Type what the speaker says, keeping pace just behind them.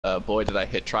Boy, did I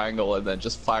hit triangle and then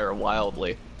just fire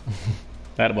wildly.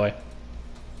 Attaboy.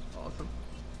 Awesome.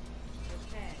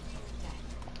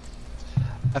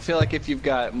 I feel like if you've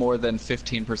got more than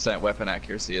 15% weapon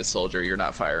accuracy as soldier, you're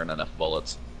not firing enough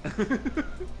bullets.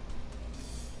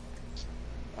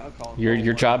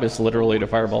 Your job is literally to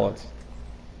fire bullets.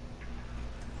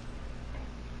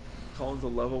 Colin's a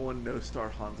level 1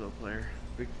 no-star Hanzo player.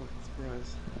 Big fucking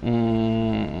surprise.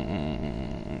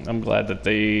 I'm glad that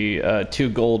the 2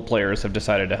 gold players have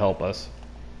decided to help us.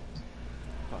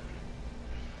 Fuck.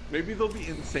 Maybe they'll be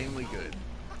insanely good.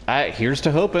 Here's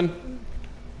to hoping.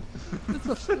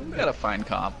 We got a fine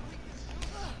comp.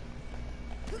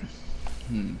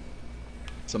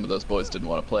 Some of those boys didn't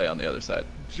want to play on the other side.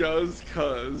 Just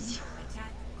cuz.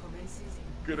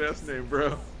 Good ass name,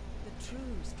 bro.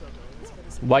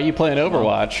 Why you playing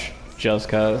Overwatch? Just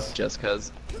cuz. Just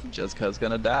cuz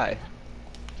gonna die.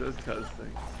 Just cuz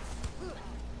thing.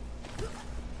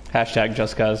 Hashtag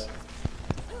just cuz.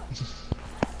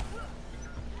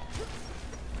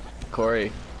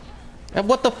 Corey.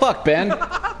 What the fuck, Ben?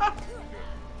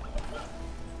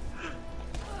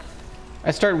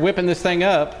 I started whipping this thing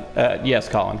up. Yes,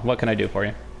 Colin. What can I do for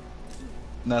you?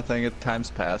 Nothing. Time's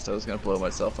passed. I was gonna blow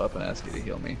myself up and ask you to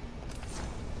heal me.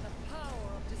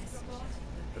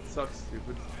 That sucks,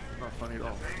 stupid. It's not funny at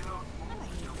all.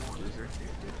 Loser.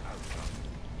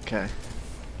 Okay.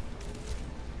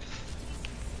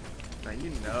 Now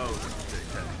you know.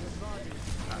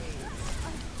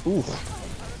 Ooh.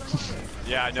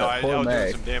 Yeah, I know. I was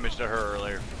doing some damage to her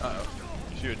earlier. Uh-oh.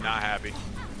 She was not happy.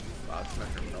 Wow, smack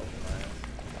her melt in my ass.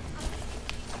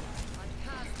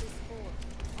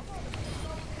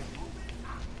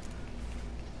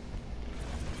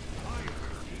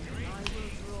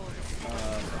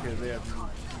 Okay, they have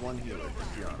one healer, to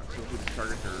be honest. So if we just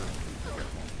target her, be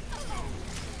careful.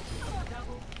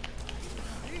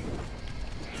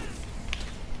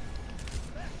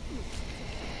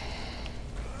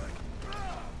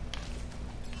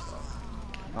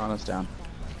 Honest down.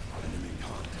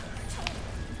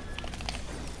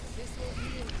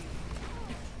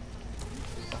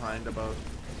 Behind, above,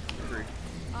 Kree.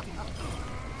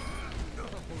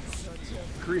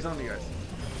 Kree's on you guys.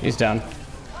 He's down.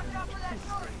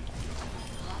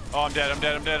 Oh, I'm dead. I'm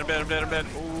dead. I'm dead. I'm dead. I'm dead. I'm dead.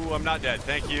 Ooh, I'm not dead.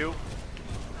 Thank you.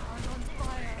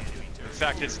 In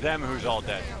fact, it's them who's all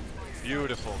dead.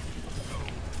 Beautiful.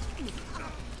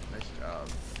 Nice job.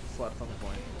 Slaps on the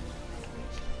point.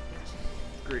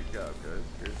 Great job, guys.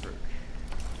 Great approach.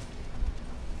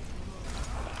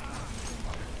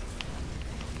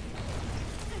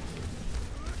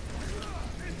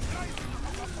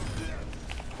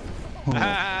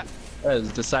 That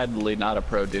is decidedly not a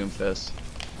pro Doomfist.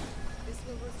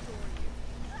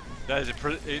 That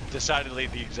is decidedly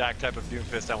the exact type of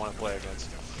Doomfist I want to play against.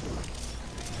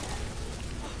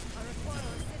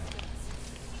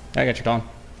 I got you, Colin.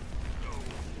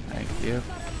 Thank you.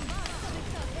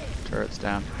 Turret's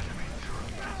down.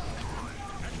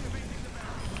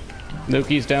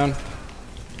 Nuki's down.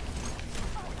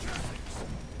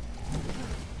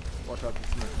 Watch out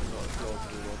for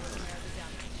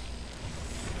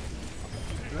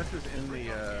Semester's in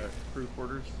the crew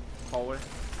quarters hallway.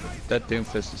 That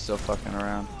Doomfist is still fucking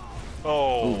around.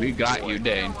 Oh, Ooh, we got you,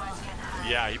 Dane.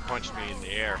 Yeah, he punched me in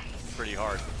the air pretty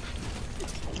hard.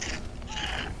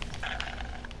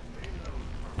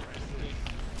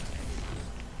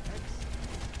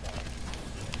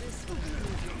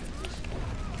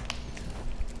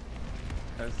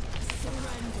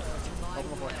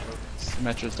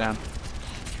 Metro's down.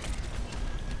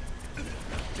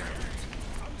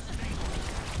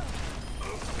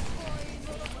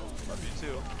 Love you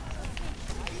too.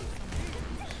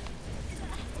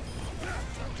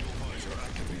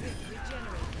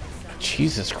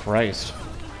 Jesus Christ.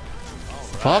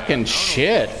 Fucking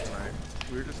shit. Right.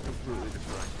 We're just completely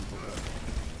destroying people.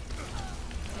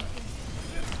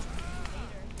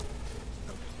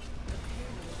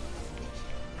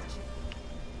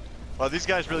 Well, these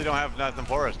guys really don't have nothing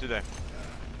for us, do they?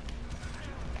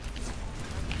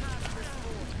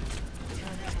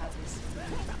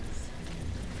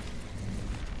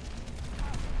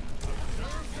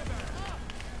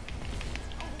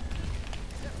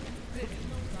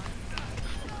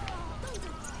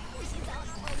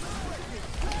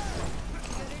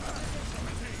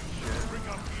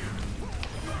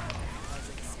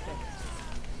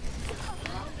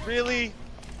 Really?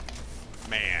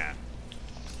 Man.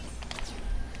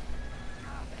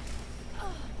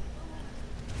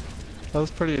 That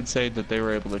was pretty insane that they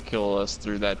were able to kill us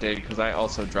through that day because I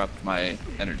also dropped my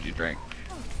energy drink.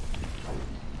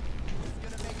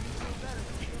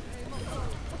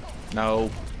 No.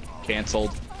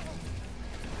 Cancelled.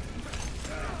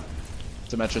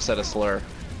 Symmetra said a slur.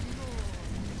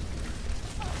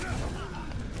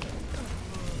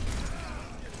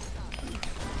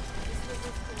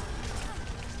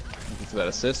 Thank you for that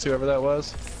assist, whoever that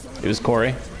was. It was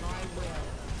Corey.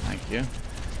 Thank you.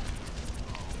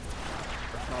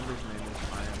 Somber's name is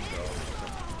I am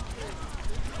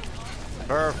Go.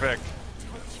 Perfect.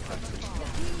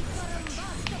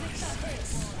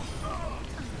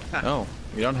 No,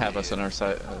 you don't have us on our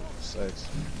sides.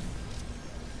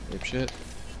 Ape shit.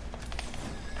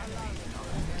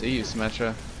 See you,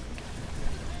 Symmetra.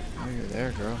 Oh, you're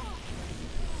there, girl.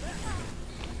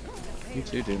 You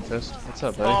too, Doomfist. What's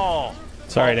up, buddy? Oh!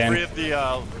 Sorry, all Dan. three of the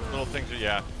little things are,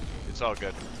 yeah. It's all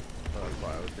good. Oh, that's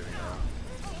why I was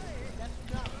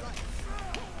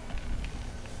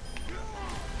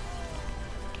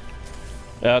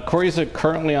getting Corey's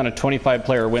currently on a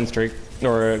 25-player win streak,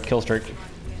 or a kill streak. I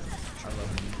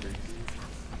love these.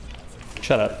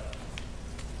 Shut up.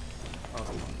 Oh,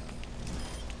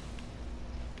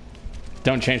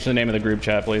 Don't change the name of the group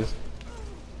chat, please.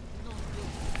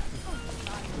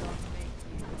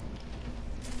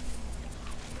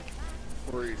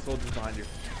 Corey, soldiers behind you.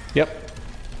 Yep.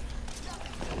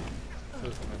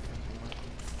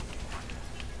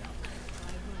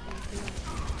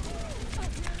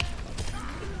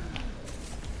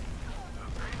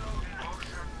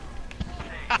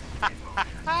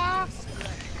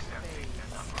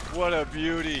 What a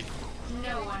beauty.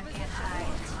 No one can hide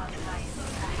on my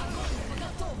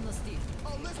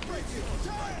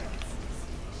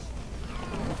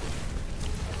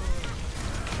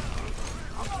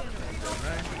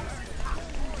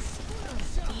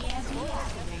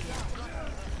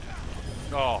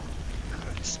Oh.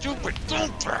 Stupid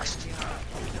Doomfist!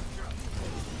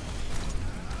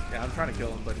 Yeah, I'm trying to kill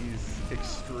him, but he's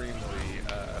extremely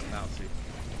mousy.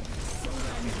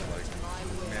 Like,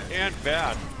 man, And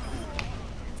bad.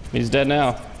 He's dead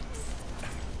now.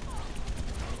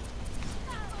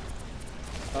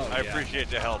 oh, I yeah. appreciate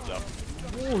the help, though.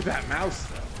 Ooh, that mouse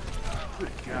though.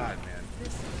 Good God, man.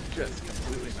 Just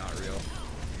completely not real.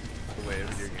 The way a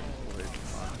video game is played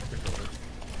on a controller.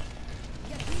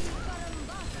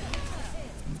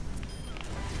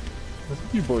 I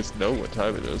think you boys know what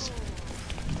time it is.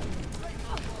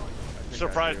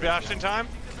 Surprise Bastion time?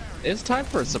 It's time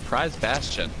for a surprise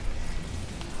bastion.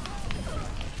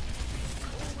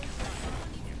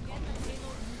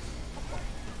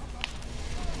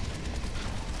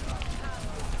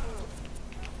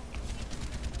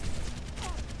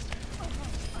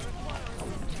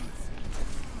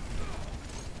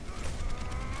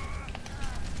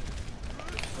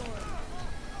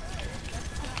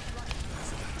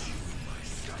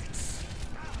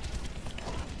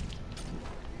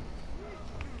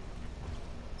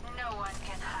 No one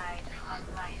can hide on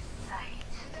my sight.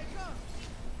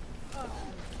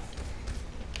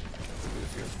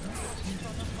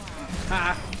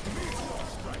 Ha!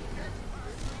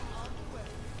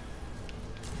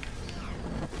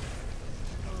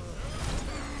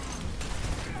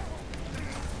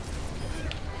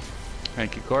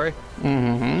 Thank you, Corey.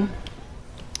 Mm-hmm.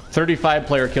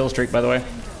 35-player kill streak, by the way.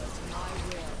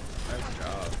 Nice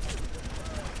job.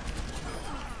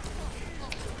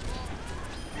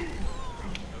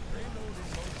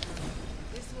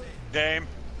 Game.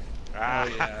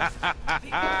 Oh,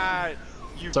 yeah.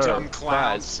 You dumb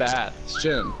clowns. Surprise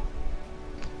bastion.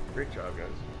 Great job, guys.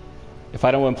 If I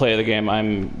don't win play of the game,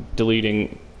 I'm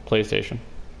deleting PlayStation.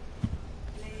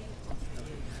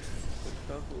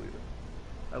 Don't believe it.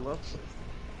 I love PlayStation.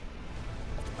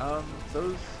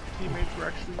 Those teammates were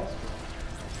actually useful.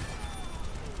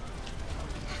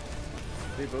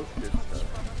 They both did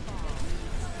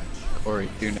stuff. Corey,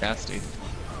 too nasty.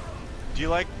 Do you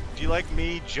like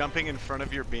me jumping in front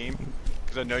of your beam?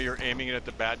 Because I know you're aiming it at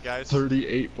the bad guys.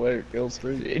 38 player kill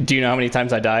streak. Do you know how many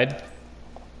times I died?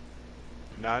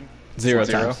 None? Zero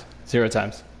Zero? times. 0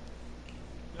 times.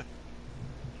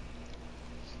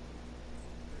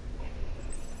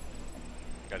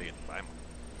 Gotta get the time.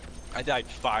 I died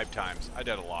 5 times. I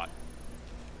died a lot.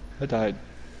 I died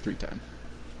 3 times.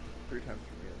 3 times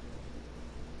for me.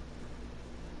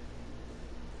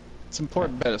 It's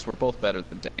important to bet us we're both better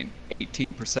than Dane.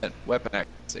 18% weapon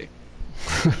accuracy.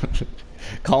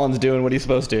 Colin's doing what he's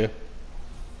supposed to.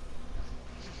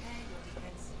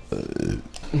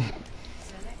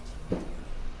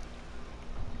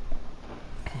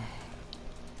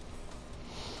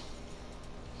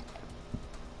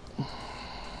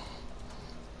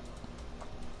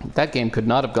 That game could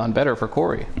not have gone better for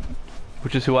Corey,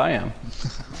 which is who I am.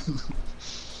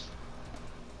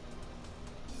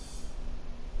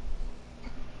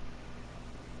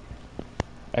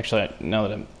 Actually, now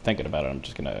that I'm thinking about it, I'm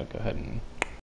just gonna go ahead and